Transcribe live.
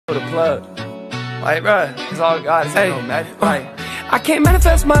plug. Like, bruh, it's all God, it's no magic. Like, I can't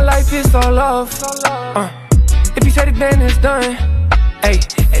manifest my life, it's all love. If you said it, then it's done. Hey,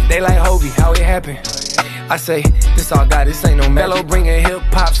 they like Hulvey, how it happen? I say, this all God, this ain't no mellow, bringing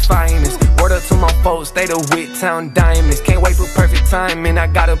hip-hop's finest. Word up to my folks, they the Whittown Diamonds. Can't wait for perfect timing, I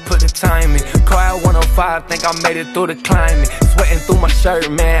gotta put the time in. Car at 105, think I made it through the climate. Sweating through my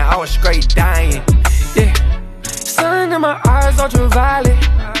shirt, man, I was straight dying. Yeah, sun in my eyes, ultraviolet.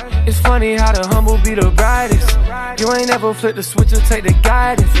 It's funny how the humble be the brightest. You ain't ever flipped the switch or take the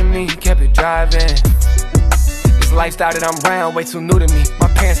guidance from me, kept it driving. This lifestyle that I'm around, way too new to me. My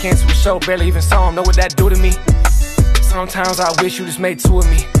parents canceled the show, barely even saw them, know what that do to me. Sometimes I wish you just made two of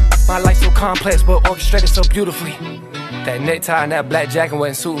me. My life so complex, but orchestrated so beautifully. That necktie and that black jacket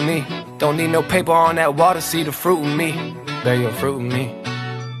wasn't suiting me. Don't need no paper on that water, see the fruit in me. Bear your fruit in me.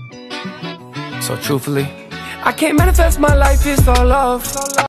 So truthfully, I can't manifest my life, it's all love.